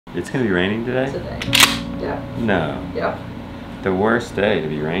It's gonna be raining today? Today. Yep. No. Yep. The worst day to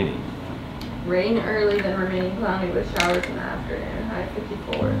be raining. Rain early, then remaining cloudy with showers in the afternoon. High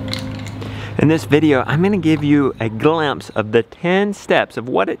 54. In this video, I'm gonna give you a glimpse of the 10 steps of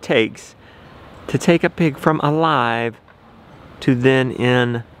what it takes to take a pig from alive to then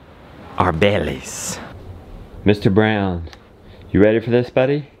in our bellies. Mr. Brown, you ready for this,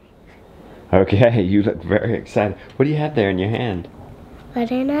 buddy? Okay, you look very excited. What do you have there in your hand?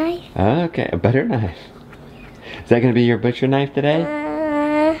 Butter knife. Okay, a butter knife. Is that gonna be your butcher knife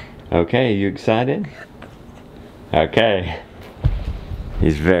today? Okay, you excited? Okay.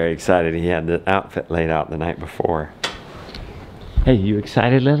 He's very excited. He had the outfit laid out the night before. Hey, you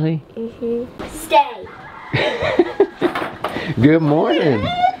excited, Lily? Mm-hmm. Stay. Good morning.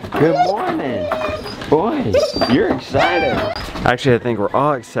 Good morning. Boy, you're excited. Actually, I think we're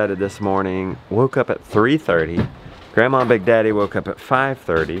all excited this morning. Woke up at 3:30. Grandma and Big Daddy woke up at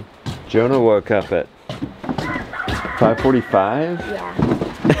 5:30. Jonah woke up at 5:45.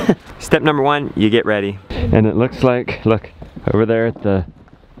 Yeah. Step number 1, you get ready. And it looks like, look, over there at the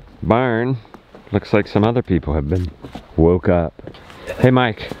barn, looks like some other people have been woke up. Hey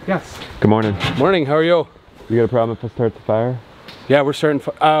Mike. Yes. Good morning. Morning, how are you? You got a problem if I start the fire? Yeah, we're starting,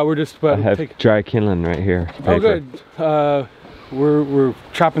 we're just about I have dry kindling right here. Oh good. We're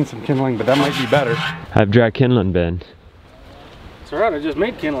chopping some kindling, but that might be better. I have dry kindling, Ben. It's alright, I just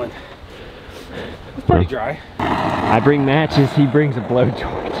made kindling. It's pretty dry. I bring matches, he brings a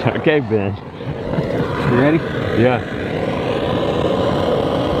blowtorch. Okay, Ben. You ready? Yeah.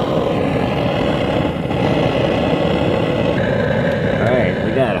 Alright,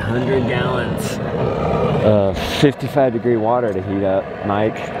 we got 100 gallons of 55-degree water to heat up,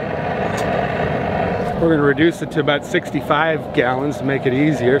 Mike. We're gonna reduce it to about 65 gallons to make it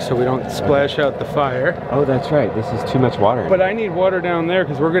easier so we don't splash out the fire. Oh, that's right, this is too much water. But I need water down there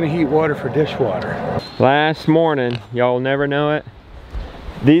because we're gonna heat water for dishwater. Last morning, y'all will never know it.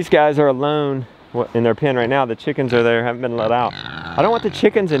 These guys are alone in their pen right now. The chickens are there, haven't been let out. I don't want the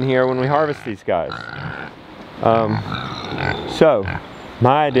chickens in here when we harvest these guys. So,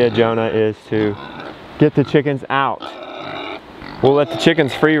 my idea, Jonah, is to get the chickens out. We'll let the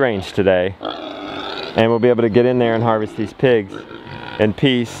chickens free range today, and we'll be able to get in there and harvest these pigs in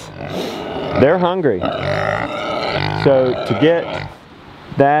peace. They're hungry. So to get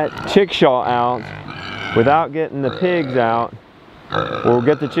that chickshaw out without getting the pigs out, we'll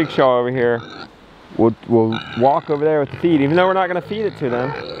get the chickshaw over here. We'll walk over there with the feed, even though we're not going to feed it to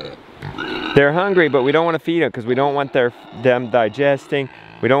them. They're hungry, but we don't want to feed them because we don't want them digesting.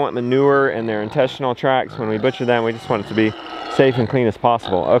 We don't want manure in their intestinal tracts when we butcher them. We just want it to be safe and clean as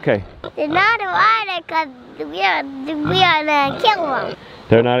possible. Okay. They're not excited because we are gonna kill them.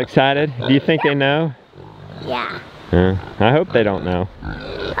 They're not excited? Do you think they know? Yeah. I hope they don't know.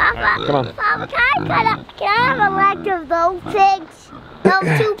 Papa, come on. Papa, can I have a leg of those pigs? Those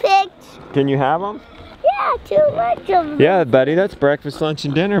 2 pigs? Can you have them? Yeah, 2 legs of them. Yeah, buddy, that's breakfast, lunch,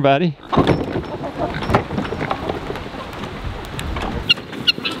 and dinner, buddy.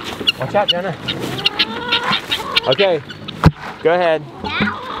 Watch out, Jenna. Okay, go ahead.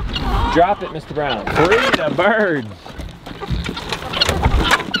 Drop it, Mr. Brown. Free the birds.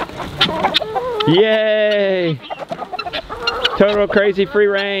 Yay! Total crazy free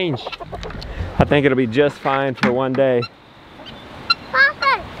range. I think it'll be just fine for one day.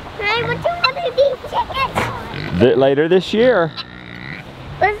 Papa, can I put 200 of these chickens? Later this year.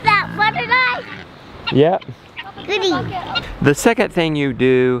 What's that, butter knife? Yep. Goodie. The second thing you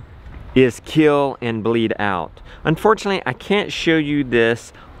do is kill and bleed out. Unfortunately, I can't show you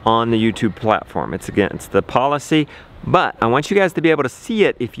this on the YouTube platform. It's against the policy, but I want you guys to be able to see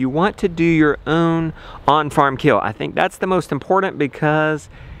it if you want to do your own on-farm kill. I think that's the most important because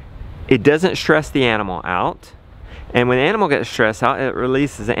it doesn't stress the animal out. And when the animal gets stressed out, it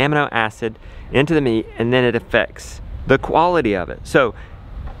releases an amino acid into the meat, and then it affects the quality of it. So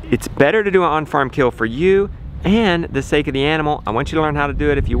it's better to do an on-farm kill for you and the sake of the animal. I want you to learn how to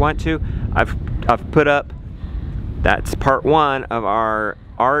do it if you want to. I've put up, that's part 1 of our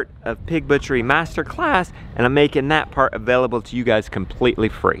Art of Pig Butchery Masterclass, and I'm making that part available to you guys completely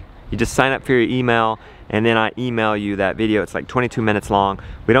free. You just sign up for your email, and then I email you that video. It's like 22 minutes long.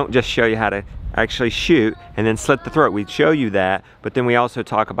 We don't just show you how to actually shoot and then slit the throat. We show you that, but then we also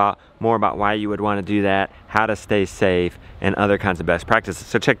talk more about why you would want to do that, how to stay safe, and other kinds of best practices.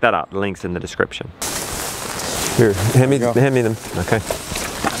 So check that out. The link's in the description. Here, hand me them. Okay.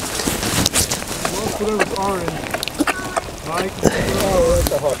 Most of them is orange. Mike? Oh,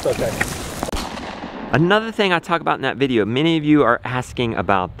 that's a horse, okay. Another thing I talk about in that video, many of you are asking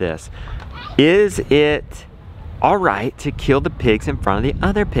about this. Is it all right to kill the pigs in front of the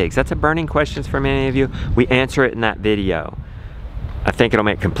other pigs? That's a burning question for many of you. We answer it in that video. I think it'll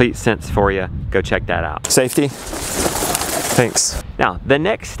make complete sense for you. Go check that out. Safety? Thanks. Now, the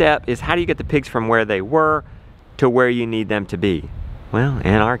next step is how do you get the pigs from where they were to where you need them to be? Well,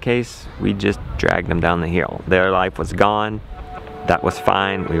 in our case, we just dragged them down the hill. Their life was gone. That was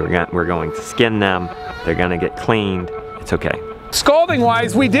fine. We're going to skin them. They're gonna get cleaned. It's okay. Scalding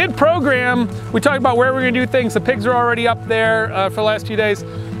wise, we did program, we talked about where we're gonna do things. The pigs are already up there for the last few days.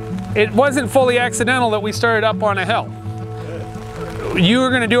 It wasn't fully accidental that we started up on a hill. You are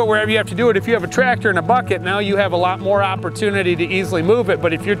going to do it wherever you have to do it. If you have a tractor and a bucket, now you have a lot more opportunity to easily move it.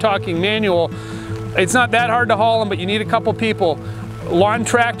 But if you're talking manual, it's not that hard to haul them, but you need a couple people. Lawn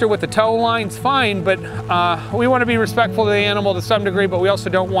tractor with the tow line's fine, but we want to be respectful to the animal to some degree, but we also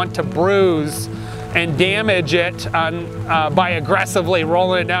don't want to bruise and damage it by aggressively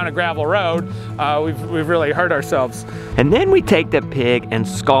rolling it down a gravel road. We've really hurt ourselves. And then we take the pig and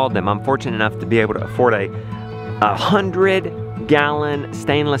scald them. I'm fortunate enough to be able to afford a 100-gallon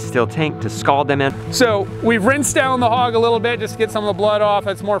stainless steel tank to scald them in. So we've rinsed down the hog a little bit just to get some of the blood off.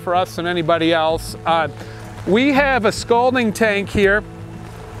 That's more for us than anybody else. We have a scalding tank here.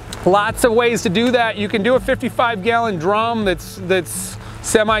 Lots of ways to do that. You can do a 55-gallon drum that's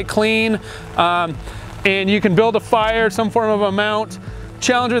semi-clean, and you can build a fire, some form of a mount.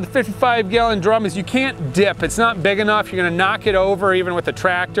 Challenge with the 55-gallon drum is you can't dip. It's not big enough. You're gonna knock it over even with a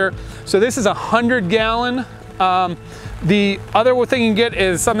tractor. So this is a 100-gallon. The other thing you can get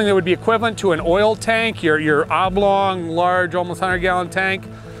is something that would be equivalent to an oil tank, your oblong, large, almost 100-gallon tank,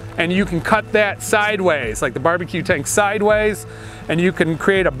 and you can cut that sideways, like the barbecue tank sideways, and you can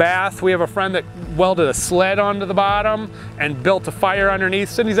create a bath. We have a friend that welded a sled onto the bottom and built a fire underneath.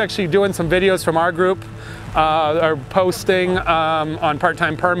 Cindy's actually doing some videos from our group, are posting on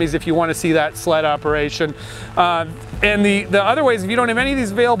Part-Time Permies if you want to see that sled operation. And the other ways, if you don't have any of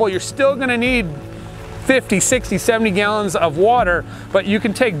these available, you're still going to need 50, 60, 70 gallons of water, but you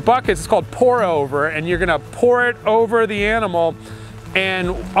can take buckets, it's called pour over, and you're gonna pour it over the animal.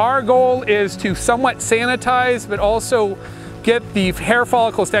 And our goal is to somewhat sanitize, but also get the hair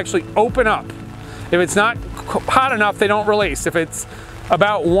follicles to actually open up. If it's not hot enough, they don't release. If it's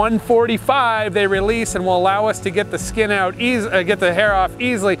about 145, they release and will allow us to get the skin out, get the hair off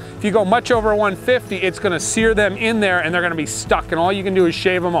easily. If you go much over 150, it's gonna sear them in there and they're gonna be stuck, and all you can do is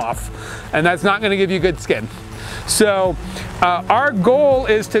shave them off. And that's not gonna give you good skin. So our goal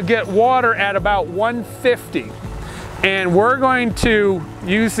is to get water at about 150. And we're going to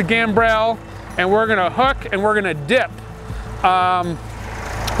use the gambrel, and we're gonna hook, and we're gonna dip.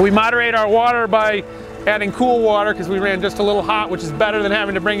 We moderate our water by adding cool water because we ran just a little hot, which is better than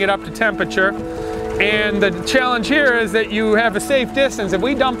having to bring it up to temperature. And the challenge here is that you have a safe distance. If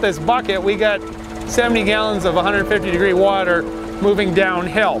we dump this bucket, we got 70 gallons of 150-degree water moving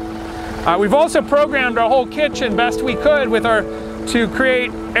downhill. We've also programmed our whole kitchen best we could to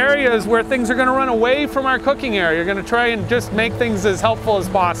create areas where things are going to run away from our cooking area. You're going to try and just make things as helpful as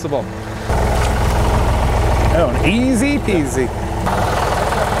possible. Oh, easy peasy.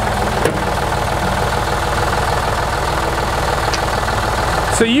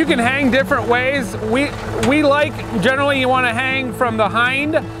 So you can hang different ways. We like, generally you want to hang from the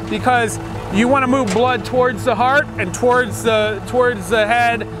hind because you want to move blood towards the heart and towards the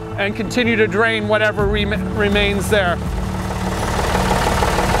head and continue to drain whatever remains there.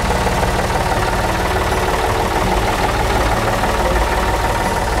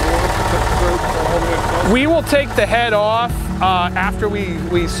 We will take the head off after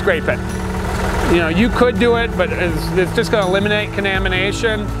we scrape it. You know, you could do it, but it's just going to eliminate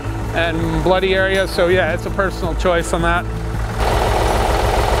contamination and bloody areas. So yeah, it's a personal choice on that.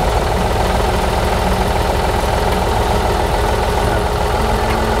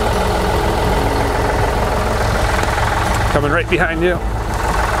 Coming right behind you.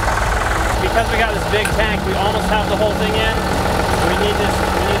 Because we got this big tank, we almost have the whole thing in. We need to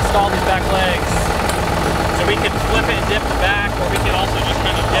install these back legs. So we can flip it and dip the back, or we can also just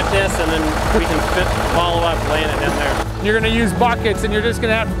kind of dip this and then we can follow up laying it in there. You're going to use buckets, and you're just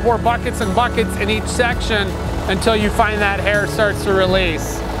going to have to pour buckets and buckets in each section until you find that hair starts to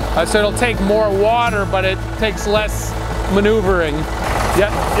release. So it'll take more water, but it takes less maneuvering.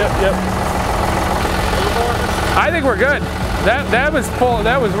 Yep. I think we're good. That was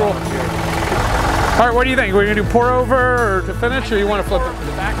real. All right, what do you think? We're gonna do pour over or to finish, or you want to flip it?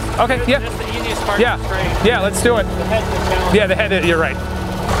 Okay, yeah. That's the easiest part. Yeah, let's do it. The head's the challenge. Yeah, the head. You're right.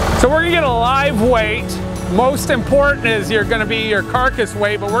 So we're gonna get a live weight. Most important is you're gonna be your carcass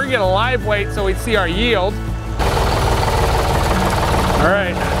weight, but we're gonna get a live weight so we see our yield. All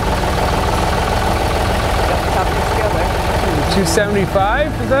right.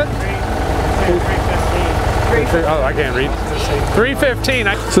 275, is that? 315. Oh, I can't read.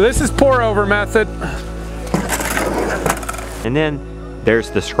 315. So this is pour over method. And then there's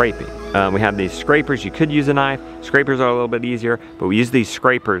the scraping. We have these scrapers. You could use a knife. Scrapers are a little bit easier, but we use these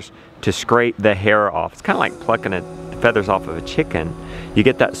scrapers to scrape the hair off. It's kind of like plucking the feathers off of a chicken. You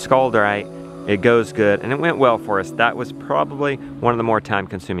get that scald right, it goes good, and it went well for us. That was probably one of the more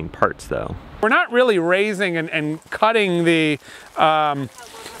time-consuming parts, though. We're not really raising and cutting the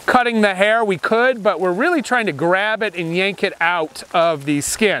hair. We could, but we're really trying to grab it and yank it out of the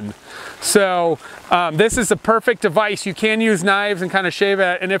skin. So this is a perfect device. You can use knives and kind of shave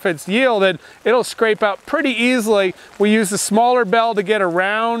it, and if it's yielded, it'll scrape out pretty easily. We use the smaller bell to get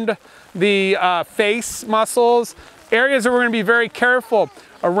around the face muscles. Areas that we're going to be very careful.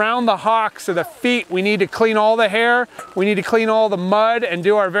 Around the hocks or the feet, we need to clean all the hair. We need to clean all the mud and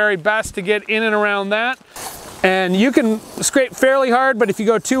do our very best to get in and around that. And you can scrape fairly hard, but if you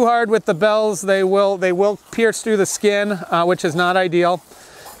go too hard with the bells, they will pierce through the skin, which is not ideal.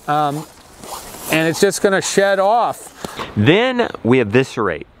 And it's just going to shed off. Then we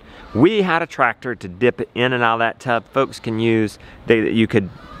eviscerate. We had a tractor to dip it in and out of that tub. Folks can use, you could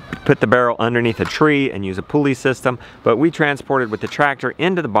put the barrel underneath a tree and use a pulley system, but we transported with the tractor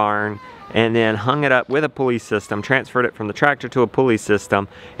into the barn and then hung it up with a pulley system, transferred it from the tractor to a pulley system,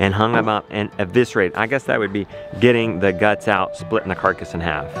 and hung them up and eviscerated. I guess that would be getting the guts out, splitting the carcass in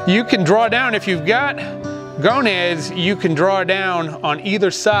half. You can draw down, if you've got gonads, you can draw down on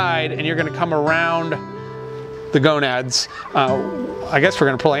either side and you're going to come around the gonads. I guess we're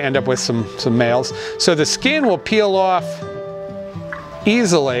going to probably end up with some males. So the skin will peel off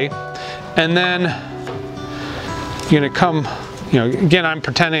easily, and then you're going to come, again, I'm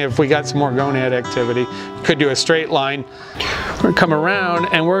pretending if we got some more gonad activity, you could do a straight line. We're going to come around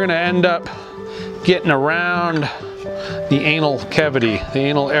and we're going to end up getting around the anal cavity, the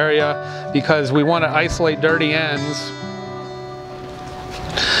anal area, because we want to isolate dirty ends.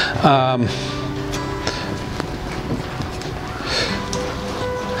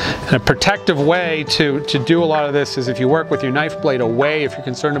 And a protective way to do a lot of this is if you work with your knife blade away, if you're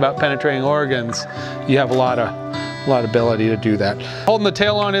concerned about penetrating organs, you have a lot of ability to do that. Holding the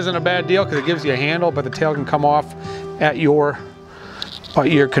tail on isn't a bad deal because it gives you a handle, but the tail can come off at your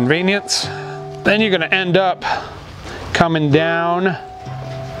convenience. Then you're going to end up coming down,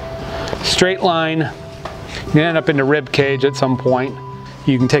 straight line. You're going to end up in the rib cage at some point.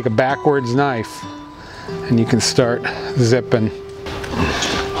 You can take a backwards knife and you can start zipping.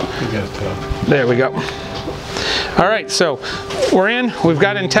 There we go. All right, so we're in. We've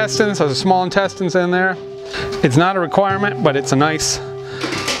got intestines. Those are small intestines in there. It's not a requirement, but it's a nice,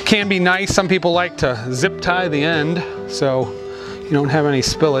 can be nice. Some people like to zip tie the end so you don't have any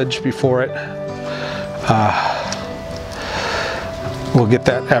spillage before it. We'll get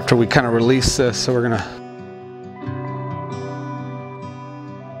that after we kind of release this. So we're gonna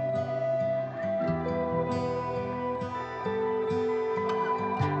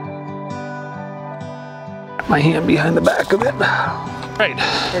my hand behind the back of it. Right,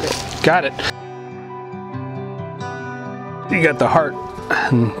 got it. You got the heart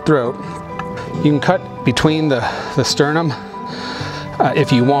and throat. You can cut between the sternum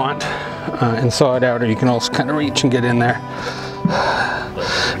if you want and saw it out, or you can also kind of reach and get in there.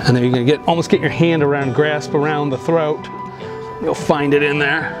 And then you're gonna almost get your hand around, grasp around the throat. You'll find it in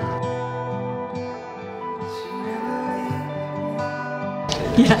there.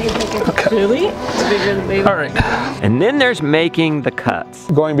 Yeah, okay. Really? It's bigger than baby. All right. And then there's making the cuts.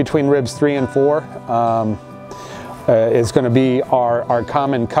 Going between ribs 3 and 4 is going to be our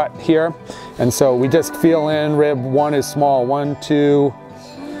common cut here. And so we just feel in. Rib 1 is small. 1, 2,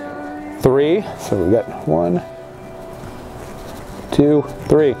 3. So we got 1, 2,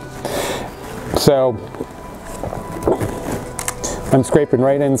 3. So I'm scraping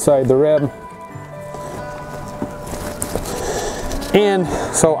right inside the rib. And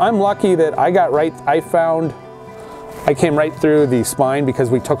so I'm lucky that I came right through the spine because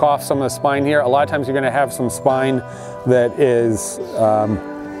we took off some of the spine here. A lot of times you're going to have some spine that is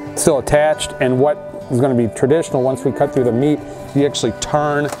still attached, and what is going to be traditional once we cut through the meat, you actually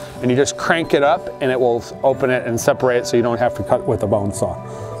turn and you just crank it up and it will open it and separate it so you don't have to cut with a bone saw.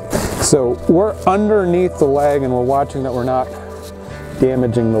 So we're underneath the leg and we're watching that we're not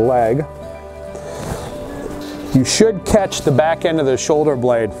damaging the leg. You should catch the back end of the shoulder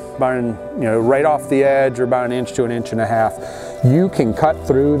blade about right off the edge, or about 1 inch to 1.5 inches. You can cut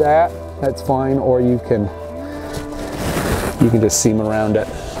through that, that's fine, or you can just seam around it.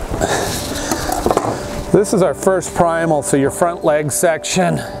 This is our first primal, so your front leg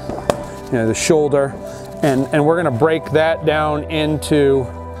section, the shoulder, And we're gonna break that down into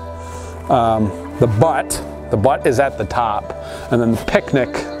the butt. The butt is at the top, and then the picnic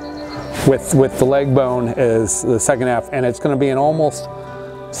with the leg bone is the second half, and it's gonna be an almost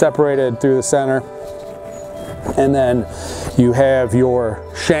separated through the center. And then you have your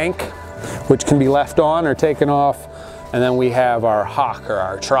shank, which can be left on or taken off. And then we have our hock or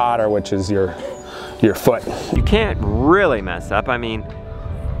our trotter, which is your foot. You can't really mess up. I mean,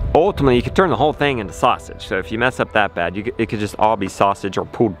 ultimately you could turn the whole thing into sausage. So if you mess up that bad, it could just all be sausage or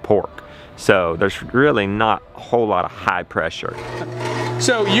pulled pork. So there's really not a whole lot of high pressure.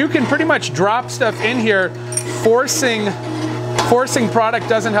 So you can pretty much drop stuff in here. Forcing product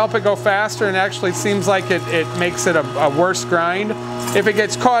doesn't help it go faster, and actually seems like it makes it a worse grind. If it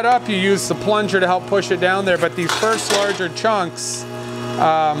gets caught up, you use the plunger to help push it down there, but these first larger chunks,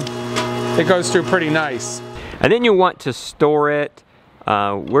 it goes through pretty nice. And then you want to store it.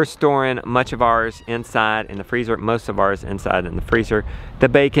 We're storing much of ours inside in the freezer, most of ours inside in the freezer. The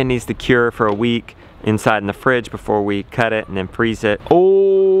bacon needs to cure for a week inside in the fridge before we cut it and then freeze it.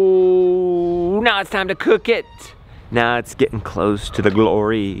 Oh, now it's time to cook it. Now it's getting close to the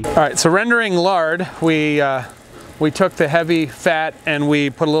glory. All right, so rendering lard, we took the heavy fat and we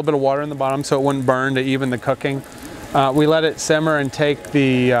put a little bit of water in the bottom so it wouldn't burn to even the cooking. We let it simmer and take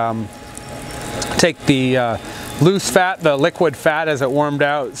the loose fat, the liquid fat, as it warmed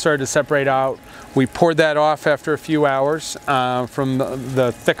out, started to separate out. We poured that off after a few hours from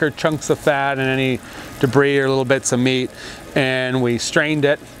the thicker chunks of fat and any debris or little bits of meat, and we strained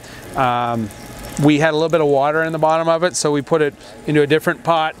it. We had a little bit of water in the bottom of it, so we put it into a different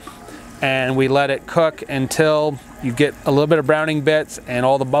pot and we let it cook until you get a little bit of browning bits and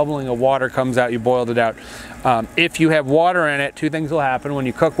all the bubbling of water comes out. You boiled it out. If you have water in it, two things will happen. When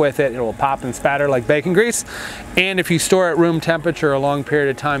you cook with it, it will pop and spatter like bacon grease. And if you store it at room temperature a long period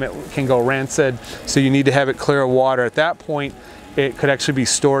of time, it can go rancid. So you need to have it clear of water. At that point, it could actually be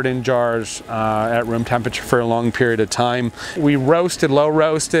stored in jars at room temperature for a long period of time. We roasted, low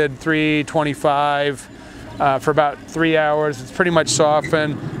roasted, 325 for about 3 hours. It's pretty much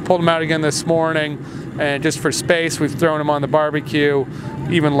softened. Pulled them out again this morning, and just for space, we've thrown them on the barbecue,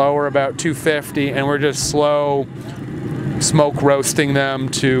 even lower, about 250, and we're just slow smoke roasting them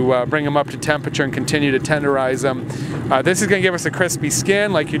to bring them up to temperature and continue to tenderize them. This is going to give us a crispy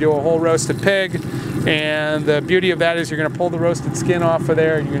skin like you do a whole roasted pig, and the beauty of that is you're going to pull the roasted skin off of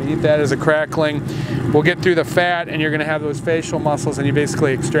there, you're going to eat that as a crackling. We'll get through the fat and you're going to have those facial muscles, and you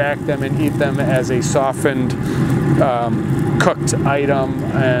basically extract them and eat them as a softened cooked item.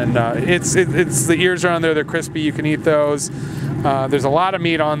 And it's the ears are on there, they're crispy, you can eat those. There's a lot of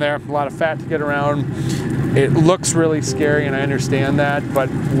meat on there, a lot of fat to get around. It looks really scary, and I understand that, but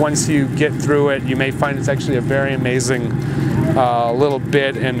once you get through it, you may find it's actually a very amazing little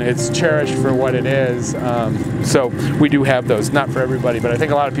bit, and it's cherished for what it is. So we do have those, not for everybody, but I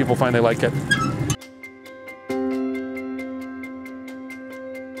think a lot of people find they like it.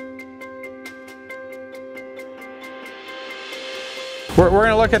 We're going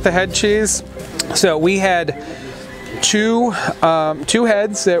to look at the head cheese. So we had two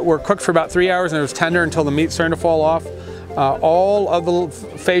heads that were cooked for about 3 hours, and it was tender until the meat started to fall off. All of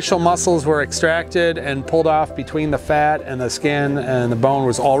the facial muscles were extracted and pulled off between the fat and the skin, and the bone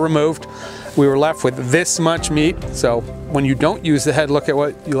was all removed. We were left with this much meat. So when you don't use the head, look at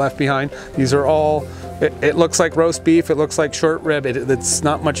what you left behind. These are all, it looks like roast beef, it looks like short rib, it's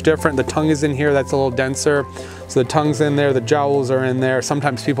not much different. The tongue is in here, that's a little denser. So the tongue's in there, the jowls are in there.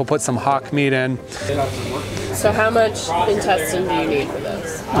 Sometimes people put some hock meat in. So how much intestine do you need for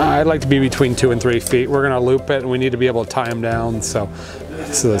this? I'd like to be between 2 and 3 feet. We're gonna loop it, and we need to be able to tie them down. So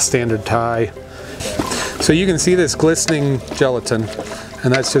this is a standard tie. So you can see this glistening gelatin,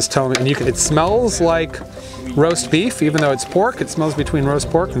 and that's just telling me, and it smells like roast beef, even though it's pork. It smells between roast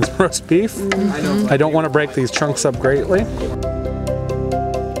pork and roast beef. I don't want to break these chunks up greatly.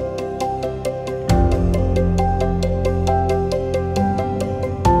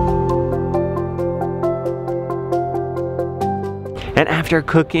 And after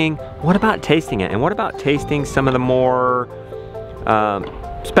cooking, what about tasting it? And what about tasting some of the more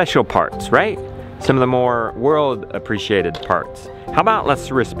special parts, right? Some of the more world appreciated parts. How about let's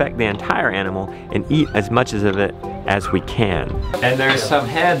respect the entire animal and eat as much of it as we can. And there's some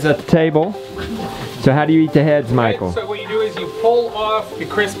heads at the table. So how do you eat the heads, Michael? Right, so what you do is you pull off the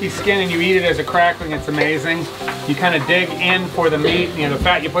crispy skin and you eat it as a crackling. It's amazing. You kind of dig in for the meat, you know, the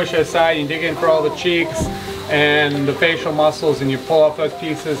fat you push aside, you dig in for all the cheeks and the facial muscles, and you pull off those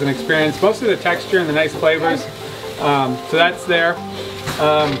pieces and experience most of the texture and the nice flavors. So that's there.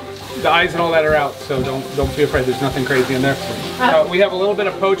 the eyes and all that are out, so don't be afraid. There's nothing crazy in there. We have a little bit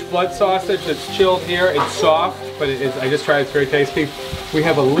of poached blood sausage that's chilled here. It's soft, but I just tried. It's very tasty. We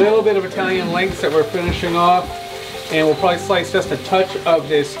have a little bit of Italian links that we're finishing off, and we'll probably slice just a touch of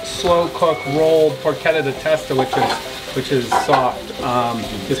this slow cook rolled porchetta di testa, which is soft.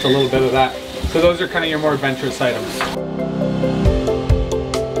 Just a little bit of that. So those are kind of your more adventurous items.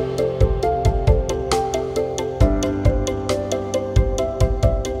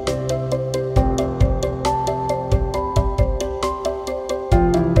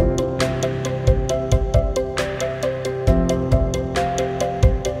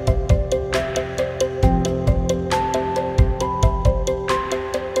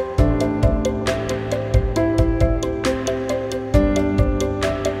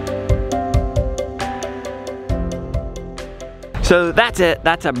 So that's it.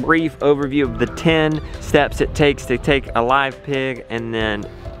 That's a brief overview of the 10 steps it takes to take a live pig and then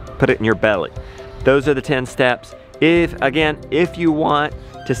put it in your belly. Those are the 10 steps. If you want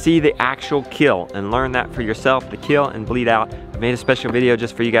to see the actual kill and learn that for yourself, the kill and bleed out, I made a special video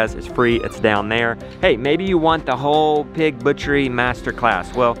just for you guys. It's free, it's down there. Hey, maybe you want the whole pig butchery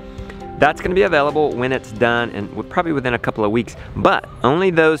masterclass. Well, that's gonna be available when it's done, and probably within a couple of weeks, but only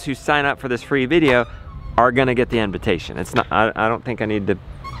those who sign up for this free video are gonna get the invitation. It's not, I don't think I need to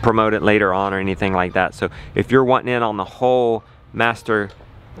promote it later on or anything like that. So if you're wanting in on the whole master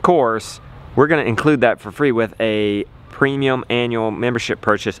course, we're gonna include that for free with a premium annual membership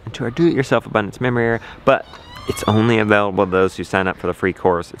purchase into our do-it-yourself abundance memory area, but it's only available to those who sign up for the free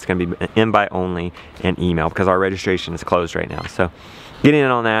course. It's gonna be invite only and email because our registration is closed right now. So get in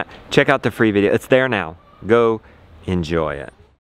on that, check out the free video. It's there now. Go enjoy it.